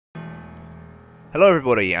Hello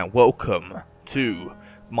everybody and welcome to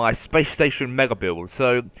my space station mega build.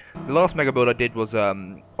 So the last mega build I did was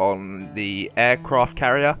on the aircraft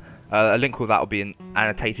carrier. A link for that will be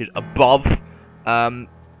annotated above. And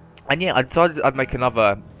yeah, I decided I'd make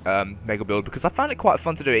another mega build because I found it quite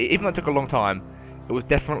fun to do. Even though it took a long time, it was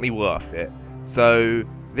definitely worth it. So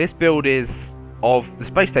this build is of the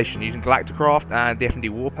space station using Galaticcraft and the F&D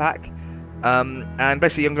Warpack. And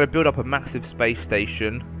basically I'm going to build up a massive space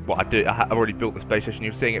station. Well, I've already built the space station,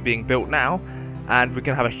 you're seeing it being built now. And we're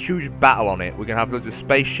going to have a huge battle on it. We're going to have loads of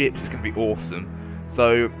spaceships, it's going to be awesome.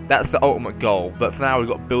 So that's the ultimate goal, but for now we've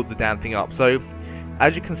got to build the damn thing up. So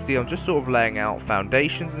as you can see, I'm just sort of laying out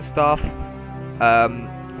foundations and stuff.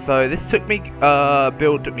 So this took me,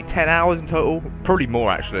 build took me 10 hours in total, probably more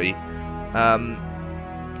actually.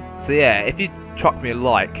 So yeah, if you chuck me a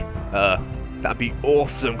like, that'd be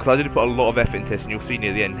awesome, because I did put a lot of effort into this, and you'll see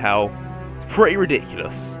near the end how it's pretty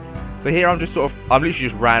ridiculous. So here I'm literally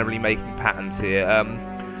just randomly making patterns here.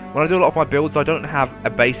 When I do a lot of my builds, I don't have a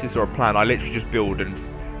basis or a plan. I literally just build and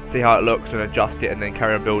see how it looks and adjust it and then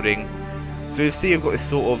carry on building. So you see I've got this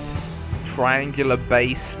sort of triangular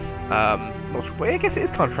based, I guess it is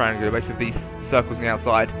kind of triangular based with these circles on the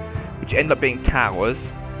outside, which end up being towers.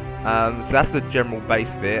 So that's the general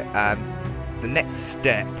base of it, and the next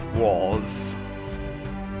step was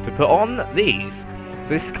to put on these. So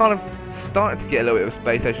this is kind of starting to get a little bit of a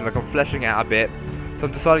space station, like I'm fleshing out a bit. So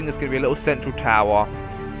I'm deciding there's going to be a little central tower,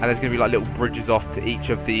 and there's going to be like little bridges off to each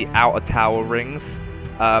of the outer tower rings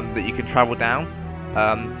that you can travel down.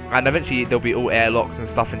 And eventually there'll be all airlocks and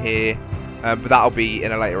stuff in here, but that'll be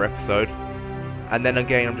in a later episode. And then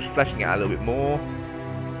again, I'm just fleshing it out a little bit more.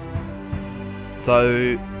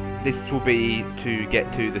 So this will be to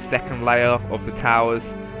get to the second layer of the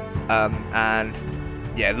towers, and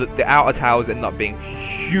yeah, the outer towers end up being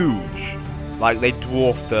huge. Like, they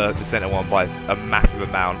dwarf the center one by a massive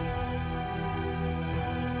amount.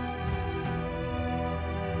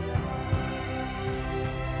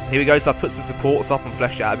 Here we go, so I put some supports up and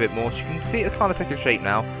fleshed it out a bit more, so you can see it's kind of taking shape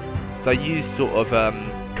now. So I use sort of,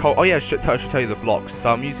 oh yeah, I should tell you the blocks.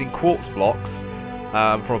 So I'm using quartz blocks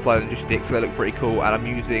from Applied Logistics, so they look pretty cool, and I'm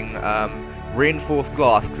using reinforced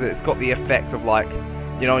glass because it's got the effect of, like,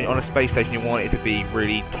 you know, on a space station you want it to be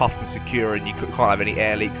really tough and secure, and you can't have any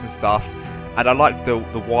air leaks and stuff. And I like the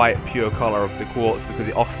white pure colour of the quartz because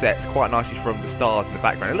it offsets quite nicely from the stars in the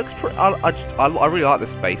background. It looks pretty. I really like the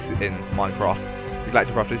space in Minecraft.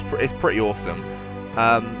 Galaticcraft is pretty awesome.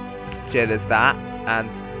 So yeah, there's that,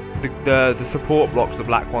 and the support blocks, the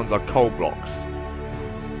black ones, are coal blocks.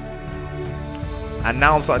 And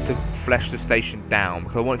now I'm starting to flesh the station down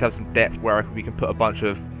because I want it to have some depth where we can put a bunch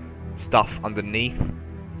of stuff underneath.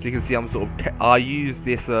 So you can see I'm I use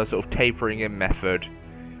this sort of tapering in method,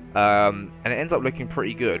 and it ends up looking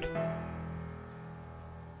pretty good.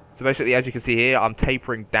 So basically, as you can see here, I'm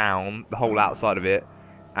tapering down the whole outside of it,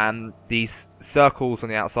 and these circles on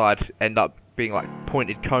the outside end up being like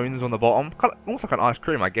pointed cones on the bottom, kind of, almost like an ice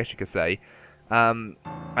cream, I guess you could say. And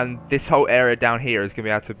this whole area down here is going to be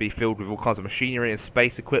able to be filled with all kinds of machinery and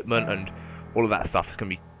space equipment and all of that stuff. It's going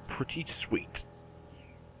to be pretty sweet.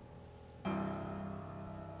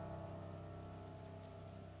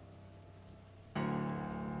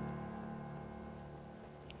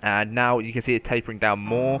 And now you can see it tapering down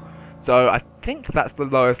more. So I think that's the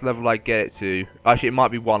lowest level I get it to. Actually, it might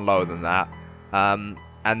be one lower than that.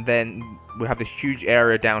 And then we have this huge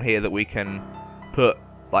area down here that we can put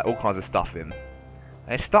like all kinds of stuff in.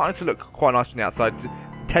 And it's starting to look quite nice from the outside.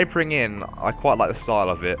 Tapering in, I quite like the style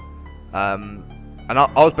of it. And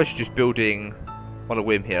I was basically just building on a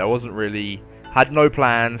whim here. I wasn't really, had no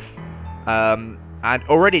plans. And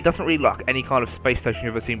already it doesn't really look like any kind of space station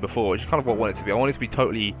you've ever seen before, which is kind of what I want it to be. I want it to be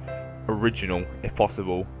totally original, if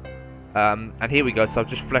possible. And here we go, so I've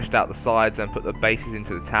just fleshed out the sides and put the bases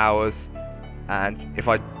into the towers. And if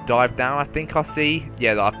I dive down, I think I'll see,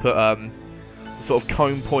 yeah, that I put the sort of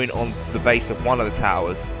cone point on the base of one of the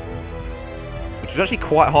towers, which is actually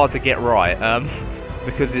quite hard to get right,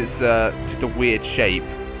 because it's just a weird shape.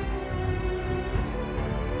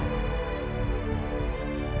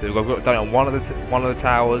 So I've got done it on one of the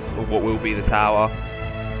towers, or what will be the tower.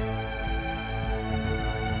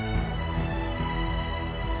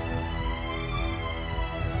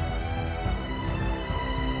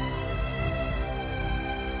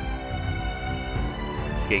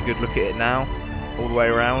 Just get a good look at it now, all the way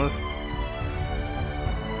around.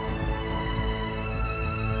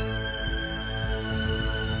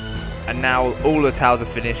 And now all the towers are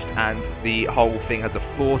finished, and the whole thing has a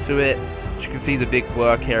floor to it. You can see the big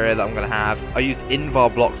work area that I'm going to have. I used Invar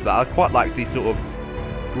blocks for that. I quite like the sort of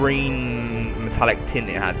green metallic tint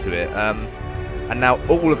it had to it. And now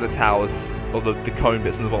all of the towers, or the cone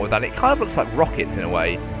bits on the bottom of that, it kind of looks like rockets in a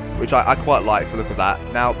way, which I quite like the look of that.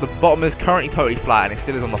 Now the bottom is currently totally flat and it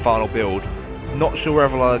still is on the final build. Not sure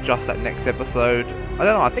whether I'll adjust that next episode. I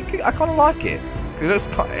don't know, I think I kind of like it.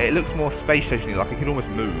 It looks more space station-y, like it can almost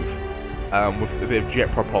move with a bit of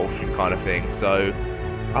jet propulsion kind of thing. So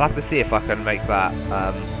I'll have to see if I can make that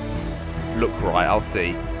look right. I'll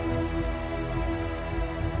see,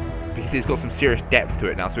 because it's got some serious depth to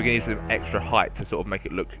it now, so we're going to need some extra height to sort of make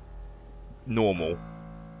it look normal.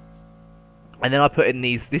 And then I put in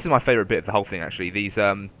these. This is my favourite bit of the whole thing, actually. These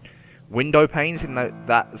window panes in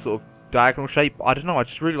that sort of diagonal shape. I don't know. I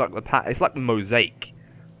just really like the pattern. It's like the mosaic.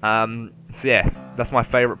 So yeah, that's my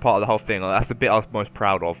favourite part of the whole thing. That's the bit I was most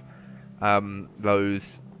proud of.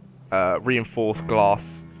 Those reinforced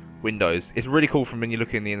glass windows. It's really cool from when you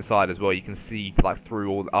look in the inside as well. You can see like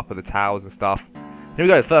through all up of the towers and stuff. Here we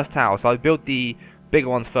go, the first tower. So I built the bigger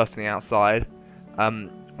ones first on the outside.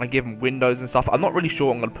 I give them windows and stuff. I'm not really sure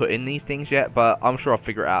what I'm going to put in these things yet, but I'm sure I'll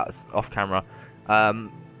figure it out off camera. And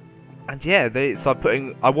yeah, this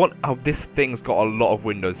thing's got a lot of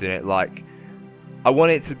windows in it. Like, I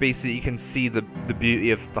want it to be so you can see the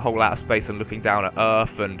beauty of the whole outer space and looking down at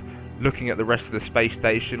Earth and looking at the rest of the space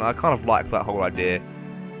station. I kind of like that whole idea.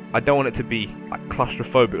 I don't want it to be like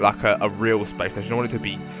claustrophobic, like a real space station. I want it to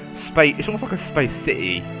be space. It's almost like a space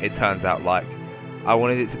city, it turns out. Like, I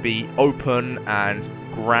wanted it to be open and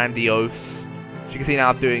grandiose. So you can see now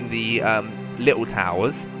I'm doing the little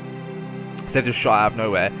towers. So they're just shot out of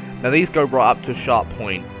nowhere. Now these go right up to a sharp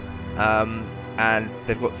point, and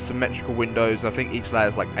they've got symmetrical windows. I think each layer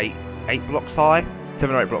is like 8 blocks high,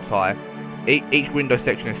 7 or 8 blocks high. Each window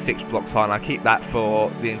section is 6 blocks high, and I keep that for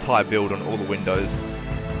the entire build on all the windows.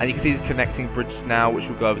 And you can see these connecting bridges now, which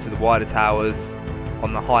will go over to the wider towers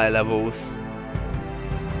on the higher levels.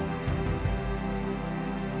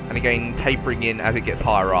 And again, tapering in as it gets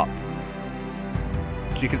higher up.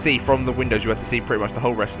 So you can see from the windows, you have to see pretty much the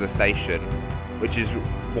whole rest of the station, which is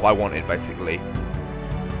what I wanted, basically.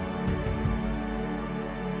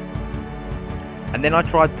 And then I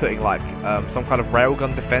tried putting like some kind of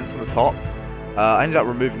railgun defense on the top. I ended up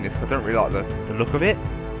removing this because I don't really like the look of it.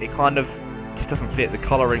 It kind of just doesn't fit. The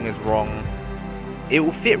colouring is wrong. It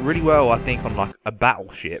will fit really well, I think, on like a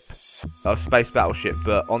battleship, a space battleship,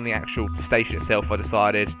 but on the actual station itself I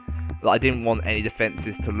decided that I didn't want any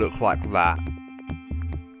defences to look like that.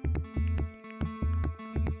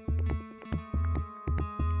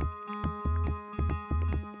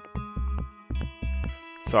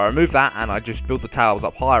 So I removed that and I just built the towers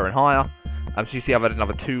up higher and higher. So you see I've added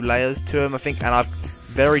another 2 layers to them, I think, and I've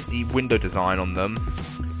varied the window design on them.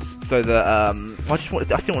 So that I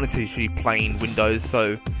still wanted to be plain windows,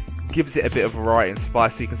 so gives it a bit of variety and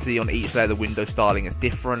spice. So you can see on each layer the window styling is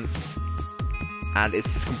different, and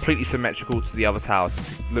it's completely symmetrical to the other towers.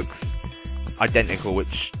 It looks identical,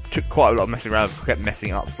 which took quite a lot of messing around. Kept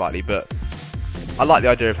messing it up slightly, but I like the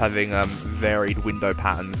idea of having varied window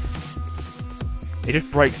patterns. It just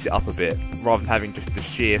breaks it up a bit, rather than having just the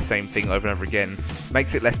sheer same thing over and over again.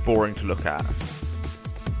 Makes it less boring to look at.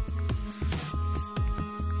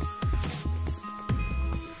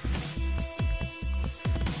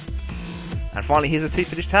 And finally, here's the 2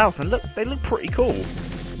 finished towers, and look, they look pretty cool.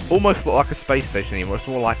 Almost look like a space station anymore. It's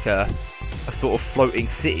more like a sort of floating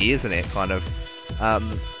city, isn't it? Kind of.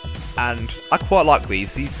 And I quite like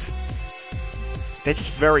these. They're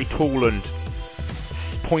just very tall and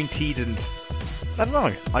pointed, and I don't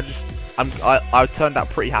know. I turned out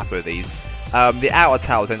pretty happy with these. The outer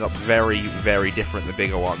towers end up very, very different than the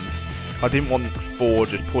bigger ones. I didn't want 4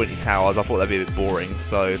 just pointy towers. I thought that'd be a bit boring.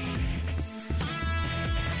 So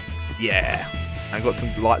yeah, and got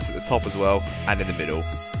some lights at the top as well, and in the middle.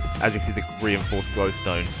 As you can see, the reinforced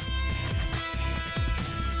glowstone.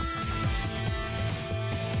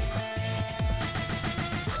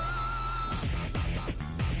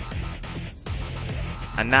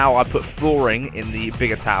 And now I put flooring in the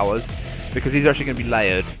bigger towers, because these are actually going to be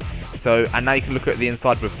layered. So, and now you can look at the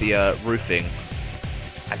inside with the roofing,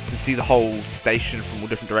 and you can see the whole station from all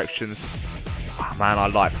different directions. Oh, man, I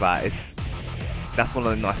like that. That's one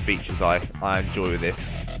of the nice features I enjoy with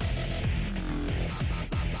this.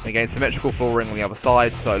 Again, symmetrical flooring on the other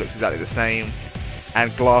side, so it looks exactly the same.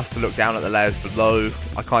 And glass to look down at the layers below.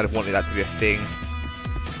 I kind of wanted that to be a thing.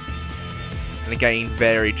 And again,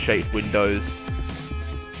 varied shaped windows.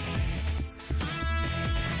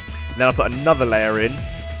 And then I'll put another layer in,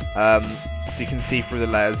 so you can see through the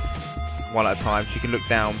layers one at a time. So you can look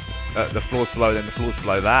down at the floors below, then the floors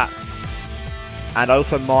below that. And I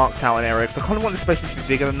also marked out an area, because I kind of wanted the space to be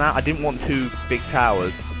bigger than that. I didn't want 2 big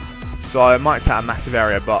towers. So I marked out a massive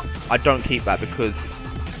area, but I don't keep that because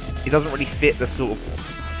it doesn't really fit the sort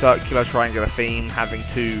of circular triangular theme, having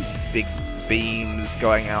two big beams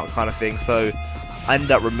going out kind of thing. So I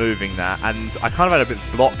ended up removing that, and I kind of had a bit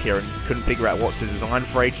of block here and couldn't figure out what to design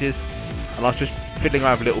for ages. And I was just fiddling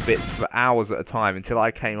around with little bits for hours at a time until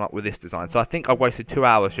I came up with this design. So I think I wasted 2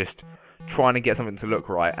 hours just trying to get something to look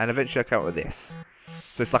right, and eventually I came up with this.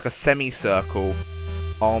 So it's like a semicircle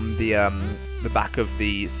on the back of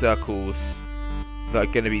the circles that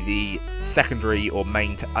are going to be the secondary or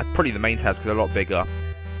main, probably the main tabs because they're a lot bigger.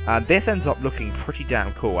 And this ends up looking pretty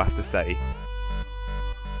damn cool, I have to say.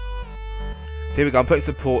 So here we go, I'm putting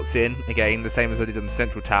some ports in, again, the same as I did on the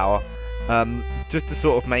central tower, just to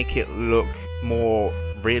sort of make it look more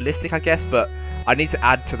realistic, I guess, but I need to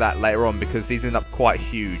add to that later on because these end up quite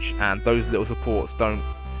huge, and those little supports don't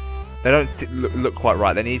look quite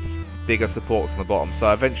right. They need bigger supports on the bottom,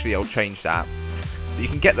 so eventually I'll change that. But you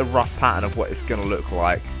can get the rough pattern of what it's going to look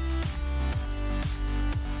like.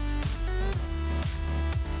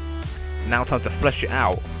 Now time to flesh it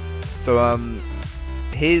out. So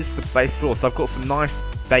here's the base floor. So I've got some nice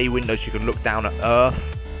bay windows you can look down at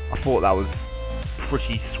Earth. I thought that was a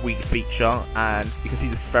pretty sweet feature, and you can see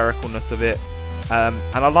the sphericalness of it. And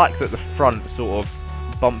I like that the front sort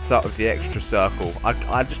of bumps up with the extra circle.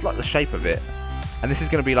 I just like the shape of it. And this is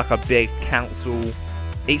going to be like a big council.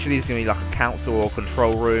 Each of these is going to be like a council or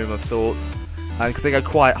control room of sorts, because they go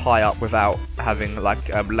quite high up without having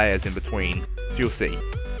like layers in between. So you'll see.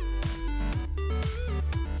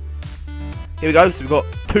 Here we go, so we've got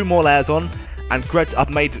 2 more layers on, and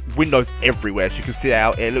I've made windows everywhere, so you can see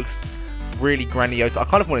out. It looks really grandiose. I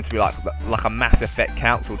kind of want it to be like a Mass Effect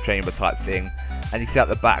council chamber type thing, and you can see out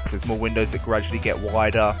the back there's more windows that gradually get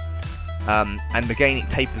wider, and again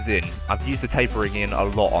it tapers in. I've used the tapering in a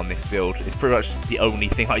lot on this build. It's pretty much the only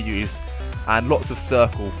thing I use, and lots of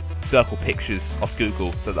circle pictures off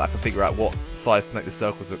Google so that I can figure out what size to make the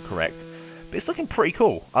circles look correct. But it's looking pretty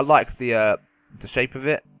cool. I like the shape of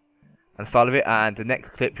it and style of it, and the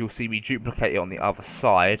next clip you'll see me duplicate it on the other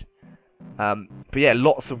side. But yeah,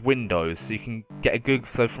 lots of windows, so you can get a good,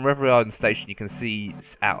 so from wherever you are in the station you can see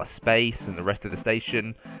outer space and the rest of the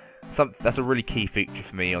station. That's a really key feature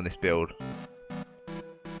for me on this build.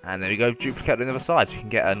 And there we go, duplicate on the other side so you can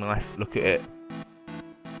get a nice look at it.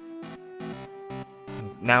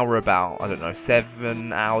 Now we're about, I don't know,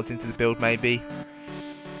 7 hours into the build maybe.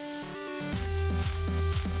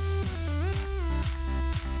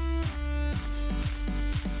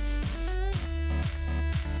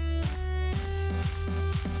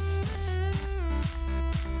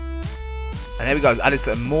 And there we go, I've added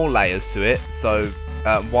some more layers to it, so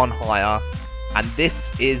 1 higher, and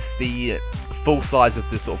this is the full size of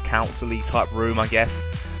the sort of council-y type room, I guess,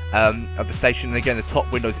 of the station. And again, the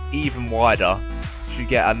top window is even wider, so you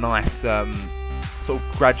get a nice sort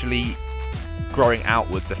of gradually growing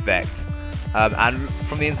outwards effect. And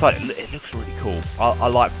from the inside, it looks really cool. I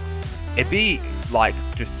like, it'd be like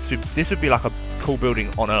this would be like a cool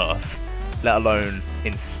building on Earth, let alone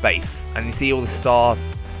in space. And you see all the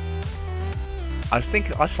stars. I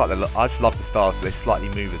just love the stars, so they slightly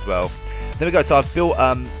move as well. There we go, so I've built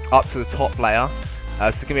up to the top layer. So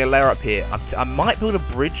there's going to be a layer up here. I might build a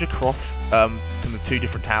bridge across from the 2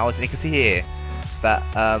 different towers, and you can see here that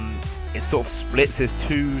it sort of splits. There's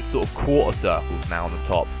 2 sort of quarter circles now on the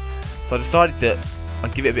top. So I decided that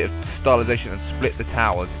I'd give it a bit of stylization and split the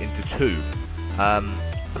towers into 2.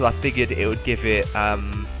 Because I figured it would give it I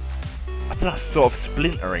don't know, sort of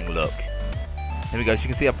splintering look. There we go, so you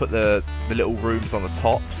can see I put the little rooms on the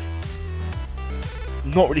tops.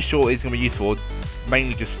 Not really sure what it's going to be used for,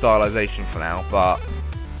 mainly just stylization for now, but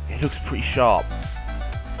it looks pretty sharp.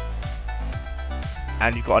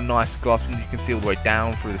 And you've got a nice glass window you can see all the way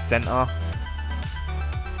down through the centre.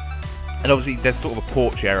 And obviously there's sort of a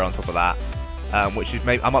porch area on top of that, which is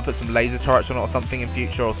maybe I might put some laser turrets on it or something in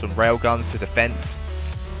future, or some rail guns for defence.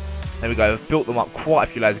 There we go, I've built them up quite a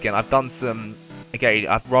few layers again. I've done some. Again,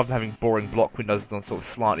 rather than having boring block windows, I've done sort of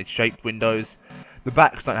slightly shaped windows. The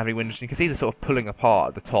backs don't have any windows, and you can see they're sort of pulling apart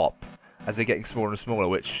at the top as they're getting smaller and smaller,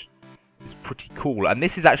 which is pretty cool. And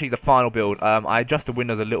this is actually the final build. I adjust the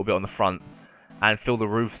windows a little bit on the front and fill the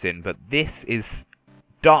roofs in, but this is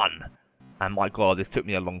done. And my god, this took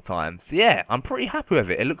me a long time. So yeah, I'm pretty happy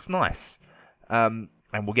with it. It looks nice. And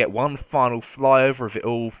we'll get one final flyover of it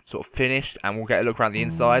all sort of finished, and we'll get a look around the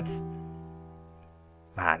insides.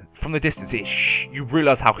 Man, from the distance, you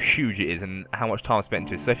realise how huge it is and how much time I spent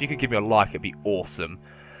into it. So if you could give me a like, it'd be awesome.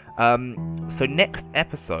 So next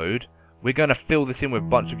episode, we're going to fill this in with a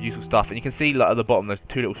bunch of useful stuff. And you can see like, at the bottom, those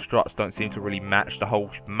 2 little struts don't seem to really match the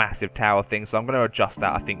whole massive tower thing. So I'm going to adjust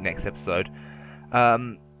that, I think, next episode.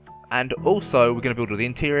 And also, we're going to build all the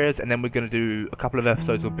interiors, and then we're going to do a couple of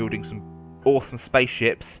episodes of building some awesome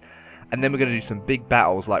spaceships, and then we're going to do some big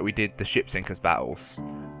battles like we did the ship sinkers battles.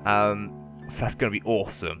 So that's going to be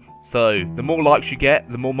awesome. So the more likes you get,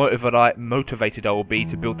 the more motivated I will be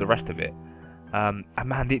to build the rest of it. And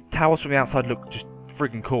man, the towers from the outside look just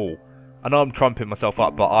friggin' cool. I know I'm trumping myself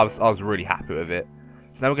up, but I was really happy with it.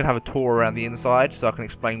 So now we're going to have a tour around the inside, so I can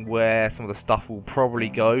explain where some of the stuff will probably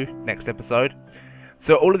go next episode.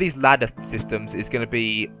 So all of these ladder systems is going to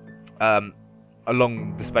be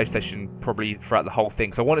along the space station probably throughout the whole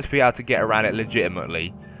thing. So I want it to be able to get around it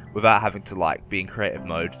legitimately without having to like be in creative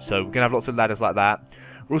mode. So we're going to have lots of ladders like that.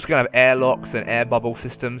 We're also going to have airlocks and air bubble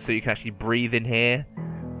systems so you can actually breathe in here,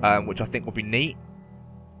 which I think will be neat.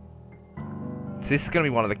 So this is going to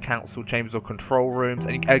be one of the council chambers or control rooms.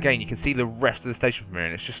 And again, you can see the rest of the station from here,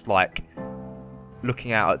 and it's just like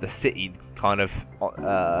looking out at the city, kind of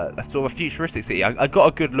a sort of a futuristic city. I got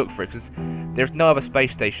a good look for it because there's no other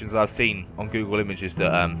space stations I've seen on Google Images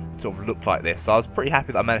that sort of look like this. So I was pretty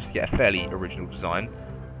happy that I managed to get a fairly original design.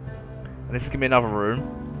 And this is going to be another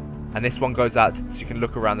room, and this one goes out so you can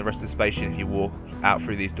look around the rest of the spaceship if you walk out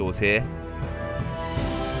through these doors here.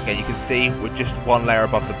 Again, you can see we're just one layer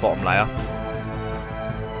above the bottom layer.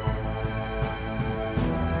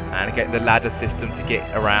 And get the ladder system to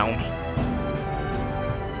get around.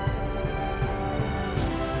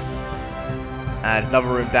 And another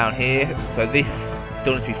room down here. So this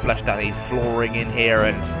still needs to be fleshed out. Needs flooring in here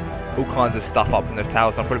and all kinds of stuff up in those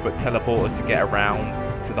towers. I'll probably put teleporters to get around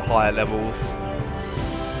to the higher levels.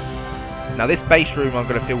 Now this base room I'm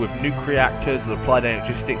going to fill with nuke reactors, the applied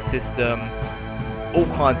energetic system, all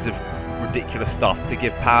kinds of ridiculous stuff to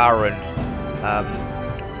give power and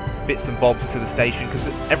bits and bobs to the station, because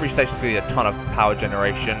every station's going to need a ton of power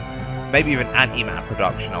generation, maybe even antimatter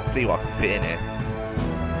production. I'll see what I can fit in here.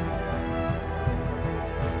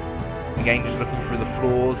 Again, just looking through the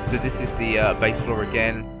floors. So this is the base floor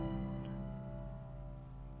again,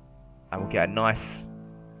 and we'll get a nice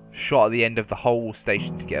shot at the end of the whole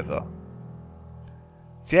station together.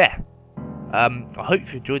 So yeah, I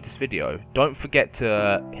hope you enjoyed this video. Don't forget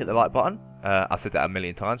to hit the like button. I've said that a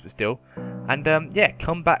million times, but still. And yeah,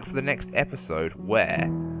 come back for the next episode where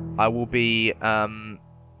I will be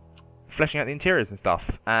fleshing out the interiors and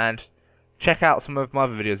stuff. And check out some of my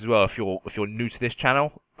other videos as well if you're new to this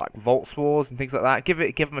channel, like Vault Wars and things like that.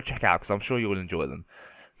 Give them a check out because I'm sure you will enjoy them.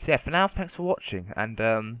 So yeah, for now, thanks for watching,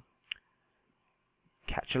 and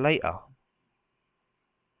catch you later.